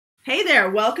Hey there,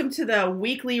 welcome to the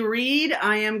weekly read.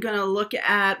 I am going to look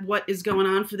at what is going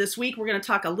on for this week. We're going to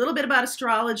talk a little bit about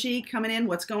astrology coming in,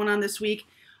 what's going on this week.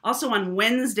 Also on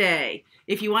Wednesday,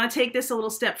 if you want to take this a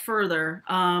little step further,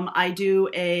 I do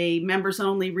a members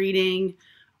only reading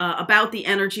about the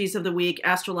energies of the week,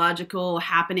 astrological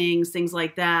happenings, things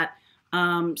like that.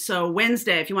 So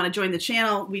Wednesday, if you want to join the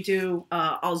channel, we do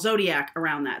all zodiac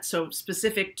around that. So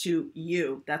specific to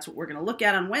you, that's what we're going to look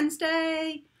at on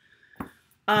Wednesday.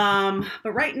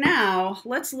 But right now,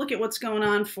 let's look at what's going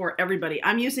on for everybody.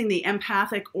 I'm using the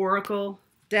Empathic Oracle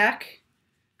deck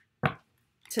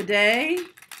today.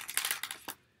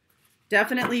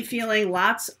 Definitely feeling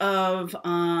lots of,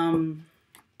 I'm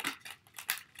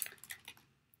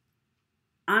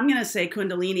going to say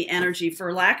Kundalini energy,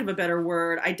 for lack of a better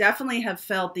word. I definitely have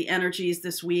felt the energies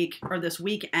this week, or this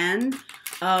weekend,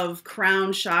 of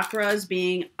crown chakras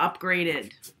being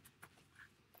upgraded.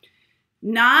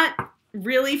 Not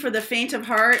really for the faint of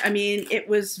heart. I mean, it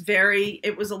was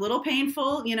a little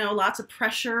painful, you know, lots of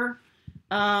pressure,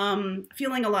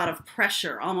 feeling a lot of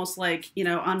pressure, almost like, you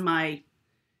know, on my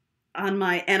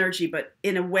energy, but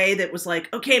in a way that was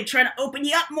like, okay, I'm trying to open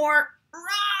you up more,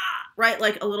 right?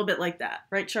 Like a little bit like that,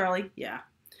 right, Charlie? Yeah.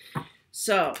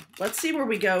 So let's see where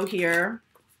we go here.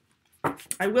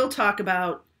 I will talk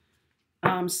about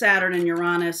Saturn and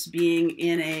Uranus being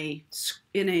in a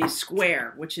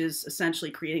square, which is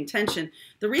essentially creating tension.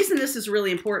 The reason this is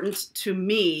really important to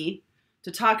me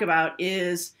to talk about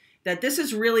is that this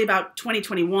is really about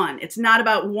 2021. It's not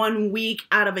about 1 week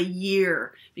out of a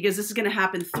year, because this is going to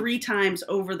happen 3 times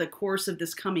over the course of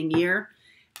this coming year.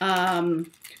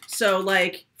 So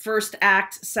like first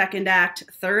act, second act,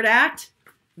 third act,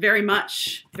 very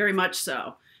much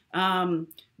so.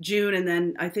 June, and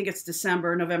then I think it's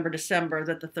December, November, December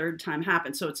that the third time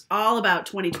happened. So it's all about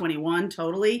 2021,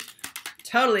 totally,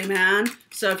 man.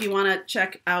 So if you want to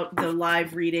check out the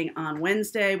live reading on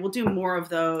Wednesday, we'll do more of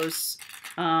those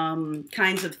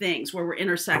kinds of things where we're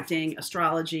intersecting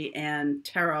astrology and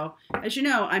tarot. As you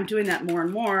know, I'm doing that more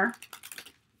and more.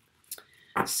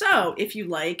 So if you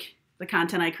like the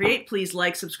content I create, please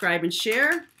like, subscribe, and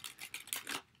share.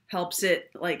 Helps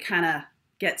it like kind of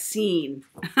get seen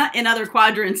in other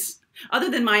quadrants other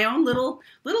than my own little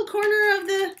corner of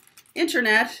the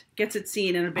internet. Gets it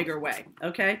seen in a bigger way.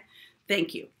 Okay,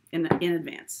 thank you in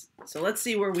advance. So let's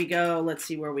see where we go.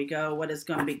 What is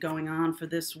going to be going on for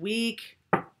this week?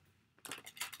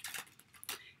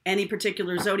 Any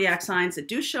particular zodiac signs that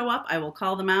do show up, I will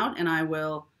call them out, and I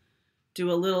will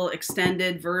do a little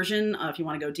extended version if you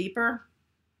want to go deeper.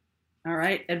 All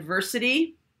right,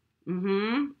 adversity.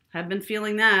 Have been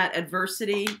feeling that.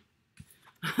 Adversity.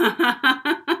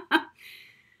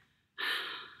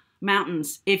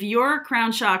 Mountains. If your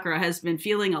crown chakra has been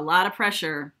feeling a lot of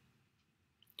pressure,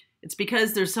 it's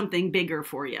because there's something bigger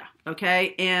for you,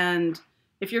 okay? And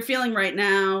if you're feeling right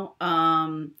now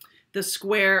the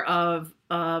square of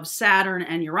Saturn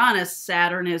and Uranus,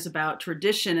 Saturn is about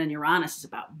tradition and Uranus is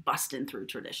about busting through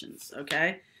traditions,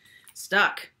 okay?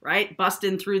 Stuck, right?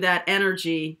 Busting through that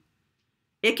energy.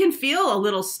 It can feel a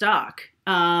little stuck.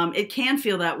 It can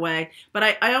feel that way,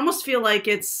 but I almost feel like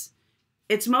it's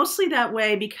mostly that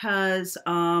way because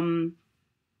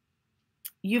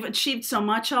you've achieved so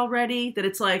much already that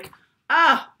it's like,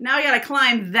 now I got to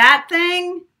climb that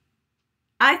thing.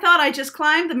 I thought I just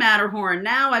climbed the Matterhorn.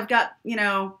 Now I've got, you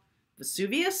know,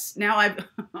 Vesuvius. Now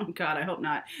oh God, I hope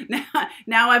not.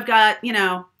 Now I've got, you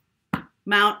know,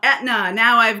 Mount Etna.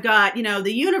 Now I've got, you know,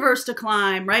 the universe to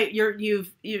climb, right?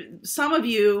 Some of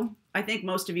you, I think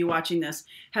most of you watching this,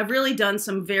 have really done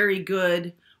some very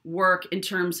good work in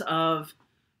terms of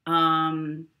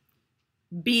being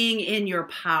in your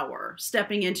power,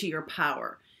 stepping into your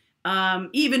power.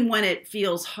 Even when it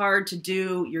feels hard to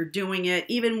do, you're doing it.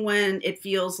 Even when it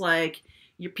feels like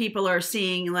your people are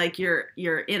seeing like your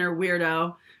inner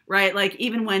weirdo, right? Like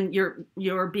even when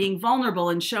you're being vulnerable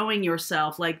and showing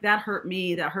yourself, like that hurt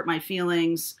me, that hurt my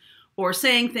feelings, or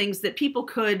saying things that people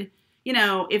could, you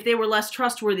know, if they were less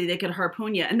trustworthy, they could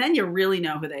harpoon you, and then you really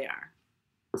know who they are.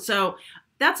 So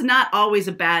that's not always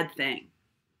a bad thing,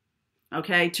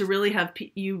 okay? To really have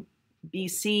you be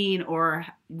seen or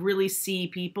really see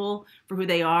people for who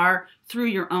they are through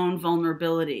your own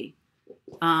vulnerability.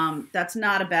 That's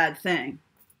not a bad thing.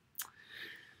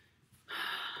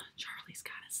 Charlie's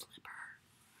got a slipper.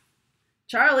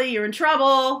 Charlie, you're in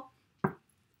trouble.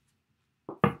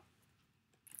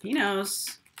 He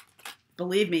knows.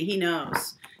 Believe me, he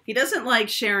knows. He doesn't like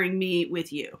sharing me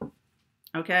with you.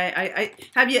 Okay,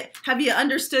 have you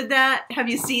understood that? Have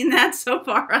you seen that so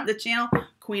far on the channel?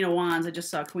 Queen of Wands. I just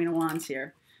saw Queen of Wands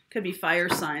here. Could be fire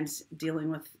signs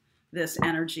dealing with this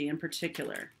energy in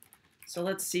particular. So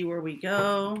let's see where we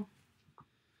go.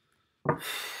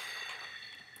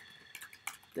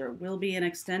 There will be an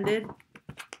extended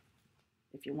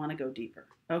if you want to go deeper.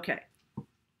 Okay.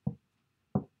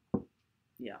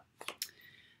 Yeah.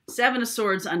 Seven of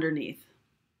Swords underneath.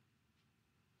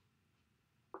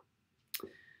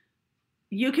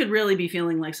 You could really be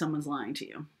feeling like someone's lying to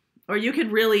you. Or you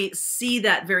could really see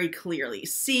that very clearly.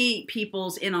 See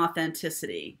people's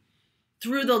inauthenticity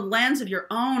through the lens of your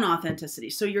own authenticity.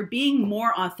 So you're being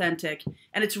more authentic.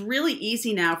 And it's really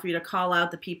easy now for you to call out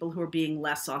the people who are being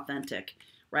less authentic,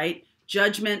 right?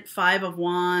 Judgment, Five of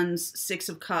Wands, Six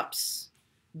of Cups,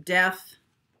 Death,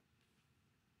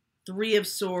 Three of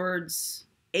Swords,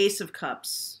 Ace of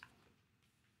Cups,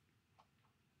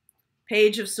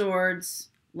 Page of Swords,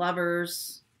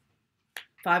 Lovers,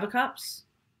 Five of Cups.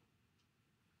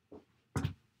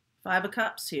 Five of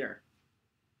Cups here.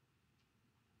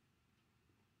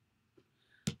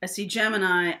 I see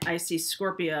Gemini. I see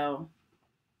Scorpio.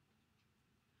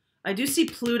 I do see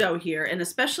Pluto here, and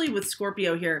especially with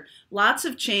Scorpio here, lots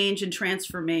of change and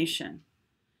transformation.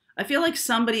 I feel like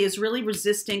somebody is really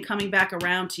resisting coming back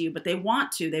around to you, but they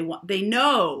want to. They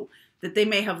know that they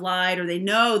may have lied, or they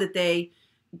know that they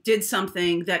did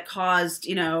something that caused,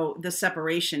 you know, the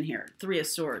separation here. Three of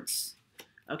Swords.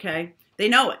 Okay? They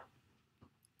know it.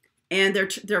 And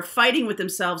they're fighting with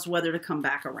themselves whether to come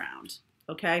back around.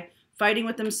 Okay? Fighting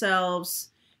with themselves.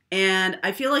 And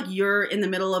I feel like you're in the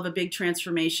middle of a big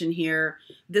transformation here.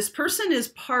 This person is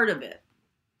part of it.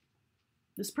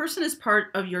 This person is part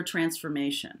of your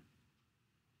transformation.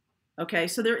 Okay,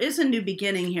 so there is a new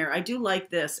beginning here. I do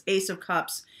like this, Ace of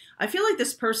Cups. I feel like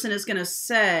this person is going to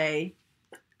say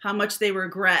how much they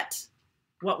regret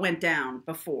what went down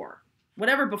before.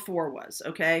 Whatever before was,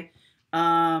 okay?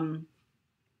 Person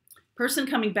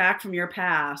coming back from your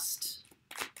past.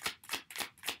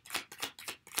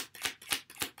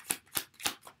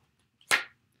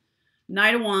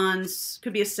 Knight of Wands,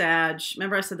 could be a Sag.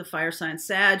 Remember I said the fire sign.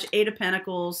 Sag, Eight of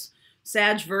Pentacles,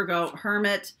 Sag, Virgo,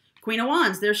 Hermit, Queen of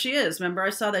Wands. There she is. Remember I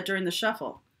saw that during the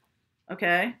shuffle.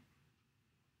 Okay.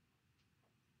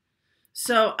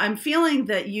 So I'm feeling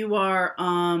that you are,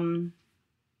 I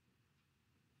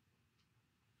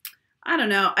don't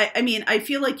know. I mean, I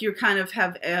feel like you kind of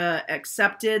have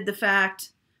accepted the fact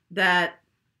that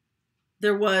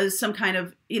there was some kind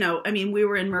of, you know, I mean, we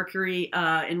were in Mercury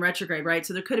in retrograde, right?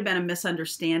 So there could have been a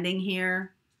misunderstanding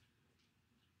here.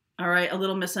 All right, a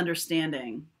little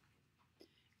misunderstanding.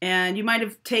 And you might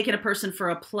have taken a person for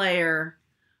a player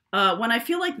when I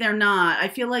feel like they're not. I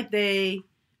feel like they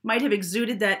might have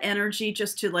exuded that energy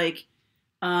just to like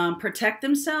protect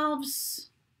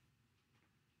themselves.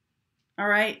 All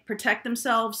right, protect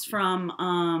themselves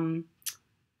from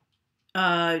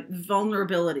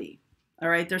vulnerability. All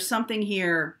right, there's something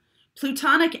here.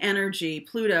 Plutonic energy,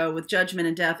 Pluto with Judgment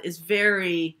and Death, is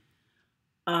very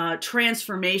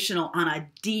transformational on a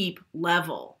deep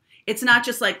level. It's not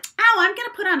just like, oh, I'm going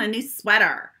to put on a new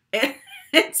sweater.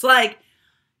 It's like,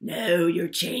 no, you're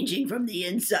changing from the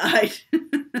inside.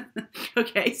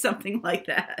 Okay, something like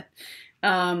that.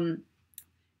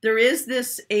 There is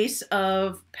this Ace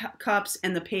of Cups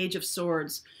and the Page of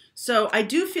Swords. So I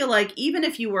do feel like even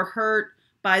if you were hurt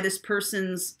by this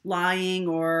person's lying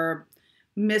or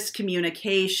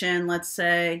miscommunication, let's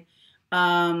say,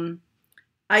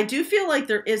 I do feel like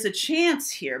there is a chance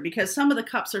here because some of the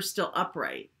cups are still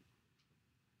upright.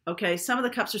 Okay, some of the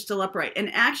cups are still upright.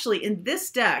 And actually in this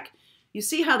deck, you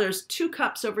see how there's two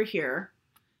cups over here.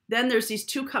 Then there's these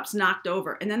two cups knocked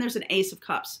over. And then there's an Ace of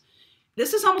Cups.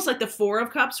 This is almost like the Four of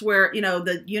Cups where, you know,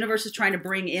 the universe is trying to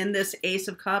bring in this Ace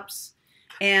of Cups.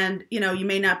 And, you know, you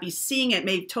may not be seeing it,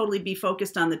 may totally be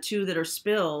focused on the two that are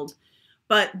spilled.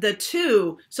 But the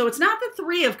two, so it's not the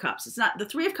Three of Cups. It's not, the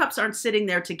Three of Cups aren't sitting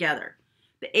there together.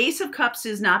 The Ace of Cups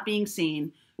is not being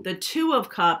seen. The Two of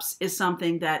Cups is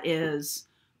something that is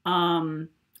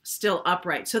still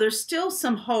upright. So there's still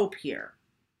some hope here.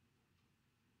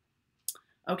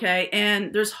 Okay,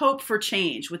 and there's hope for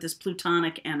change with this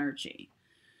Plutonic energy.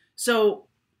 So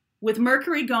with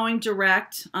Mercury going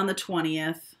direct on the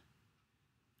 20th,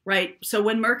 right? So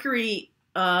when Mercury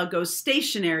goes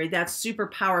stationary, that's super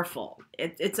powerful.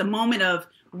 It's a moment of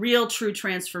real, true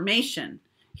transformation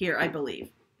here, I believe,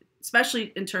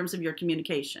 especially in terms of your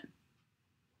communication.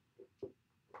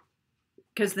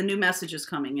 Because the new message is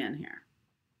coming in here.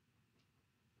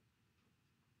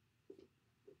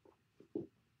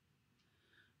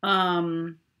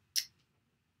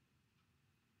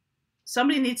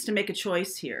 Somebody needs to make a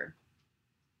choice here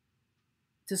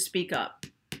to speak up.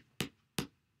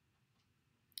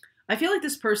 I feel like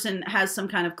this person has some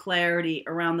kind of clarity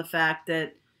around the fact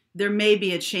that there may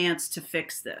be a chance to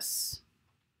fix this.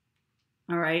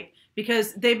 All right.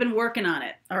 Because they've been working on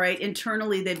it. All right.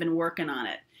 Internally, they've been working on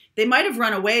it. They might have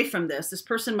run away from this. This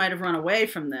person might have run away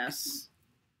from this.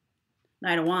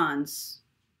 Knight of Wands.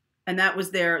 And that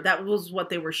was what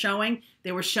they were showing.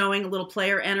 They were showing a little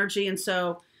player energy. And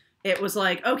so it was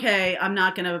like, okay, I'm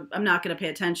not gonna pay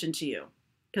attention to you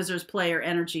because there's player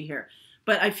energy here.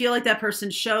 But I feel like that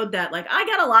person showed that, like, I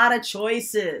got a lot of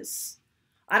choices.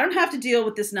 I don't have to deal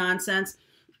with this nonsense.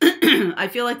 I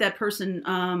feel like that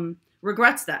person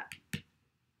regrets that.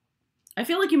 I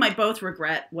feel like you might both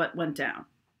regret what went down.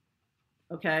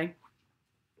 Okay?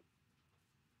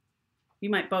 You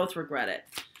might both regret it.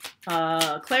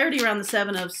 Clarity around the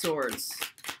Seven of Swords.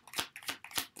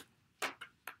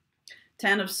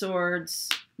 10 of Swords,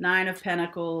 9 of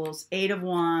Pentacles, 8 of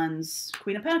Wands,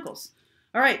 Queen of Pentacles.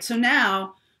 All right, so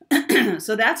now,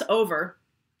 so that's over.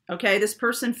 Okay, this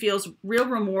person feels real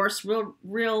remorse,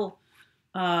 real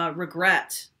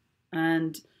regret.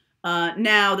 And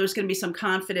now there's going to be some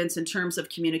confidence in terms of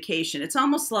communication. It's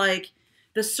almost like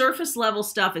the surface level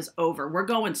stuff is over. We're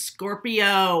going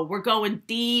Scorpio. We're going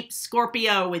deep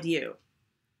Scorpio with you.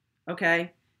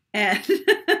 Okay? And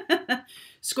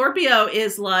Scorpio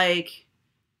is like,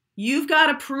 you've got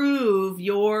to prove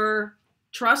you're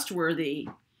trustworthy.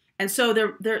 And so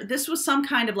this was some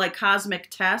kind of like cosmic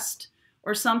test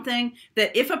or something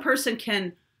that if a person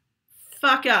can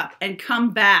fuck up and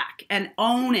come back and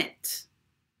own it,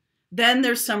 then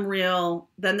there's something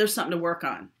to work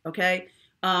on. Okay?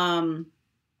 They're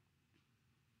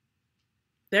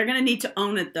going to need to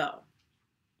own it though.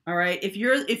 All right. If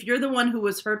you're the one who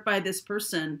was hurt by this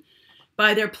person,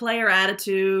 by their player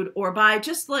attitude, or by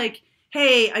just like,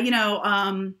 hey,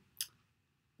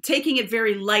 taking it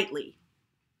very lightly,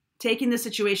 taking the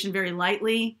situation very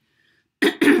lightly,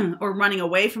 or running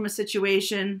away from a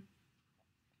situation.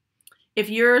 If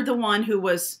you're the one who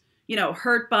was,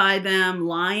 hurt by them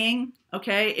lying,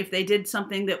 okay, if they did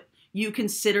something that you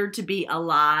considered to be a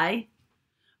lie,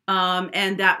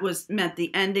 and that meant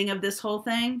the ending of this whole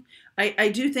thing, I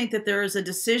do think that there is a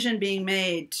decision being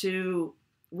made to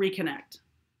reconnect.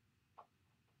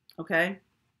 Okay?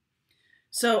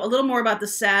 So a little more about the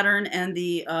Saturn and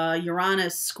the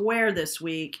Uranus square this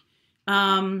week.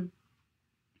 Happens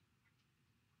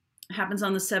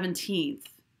on the 17th.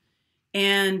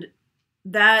 And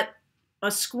that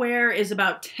a square is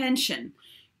about tension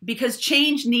because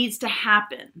change needs to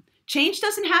happen. Change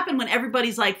doesn't happen when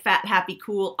everybody's like fat, happy,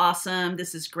 cool, awesome,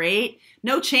 this is great.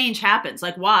 No change happens.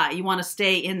 Like, why? You want to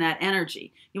stay in that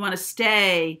energy. You want to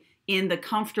stay in the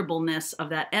comfortableness of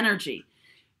that energy.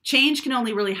 Change can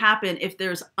only really happen if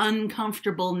there's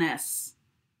uncomfortableness.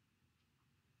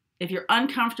 If you're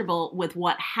uncomfortable with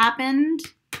what happened,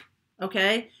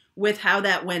 okay, with how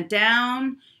that went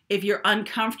down, if you're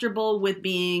uncomfortable with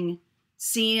being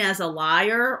seen as a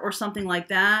liar or something like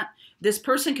that, this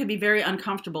person could be very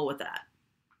uncomfortable with that,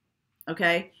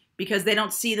 okay? Because they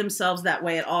don't see themselves that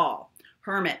way at all.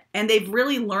 Hermit. And they've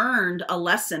really learned a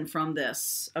lesson from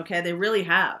this, okay? They really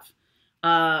have.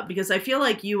 Because I feel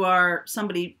like you are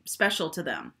somebody special to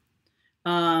them.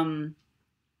 And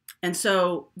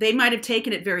so they might have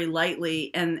taken it very lightly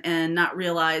and not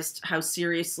realized how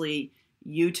seriously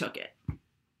you took it.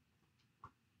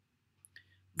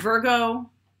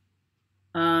 Virgo,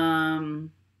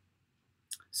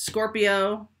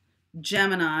 Scorpio,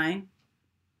 Gemini,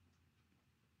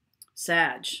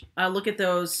 Sag. Look at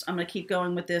those. I'm going to keep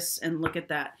going with this and look at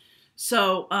that.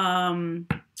 So,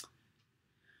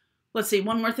 let's see.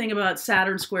 One more thing about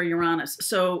Saturn square Uranus.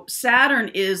 So Saturn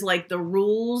is like the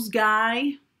rules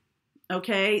guy.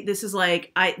 Okay. This is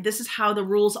like, this is how the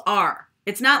rules are.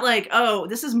 It's not like, oh,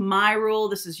 this is my rule.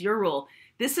 This is your rule.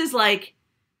 This is like,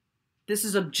 this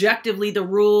is objectively the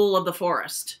rule of the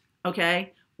forest.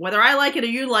 Okay. Whether I like it or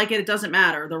you like it, it doesn't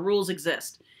matter. The rules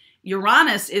exist.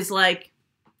 Uranus is like,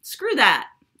 screw that.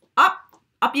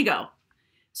 Up you go.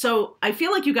 So I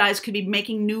feel like you guys could be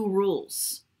making new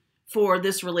rules for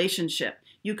this relationship.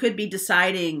 You could be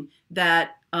deciding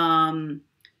that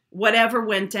whatever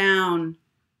went down,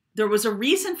 there was a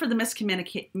reason for the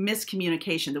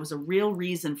miscommunication. There was a real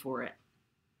reason for it.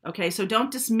 Okay, so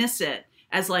don't dismiss it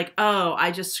as like, oh,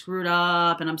 I just screwed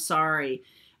up and I'm sorry.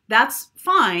 That's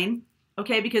fine.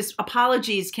 Okay, because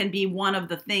apologies can be one of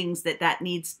the things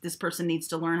this person needs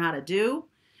to learn how to do.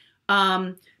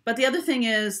 But the other thing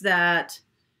is that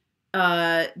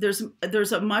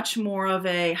there's a much more of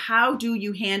a, how do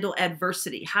you handle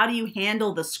adversity? How do you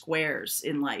handle the squares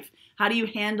in life? How do you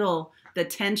handle the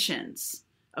tensions,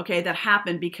 okay, that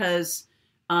happen because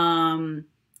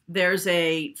there's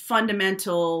a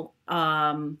fundamental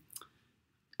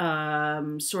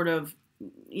sort of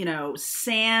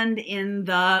sand in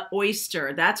the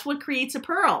oyster. That's what creates a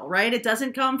pearl, right? It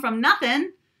doesn't come from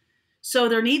nothing. So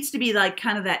there needs to be like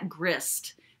kind of that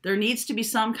grist. There needs to be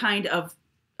some kind of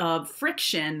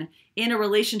friction in a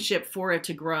relationship for it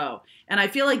to grow. And I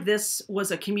feel like this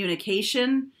was a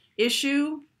communication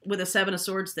issue with a Seven of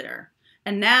Swords there.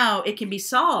 And now it can be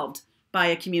solved by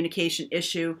a communication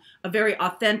issue, a very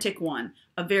authentic one,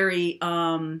 a very,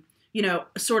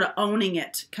 sort of owning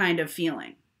it kind of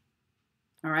feeling.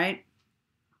 All right.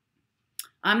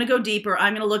 I'm going to go deeper.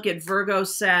 I'm going to look at Virgo,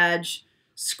 Sag,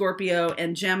 Scorpio,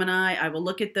 and Gemini. I will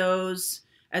look at those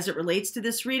as it relates to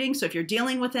this reading. So if you're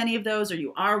dealing with any of those or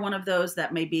you are one of those,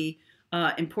 that may be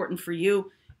important for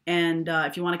you. And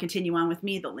if you want to continue on with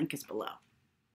me, the link is below.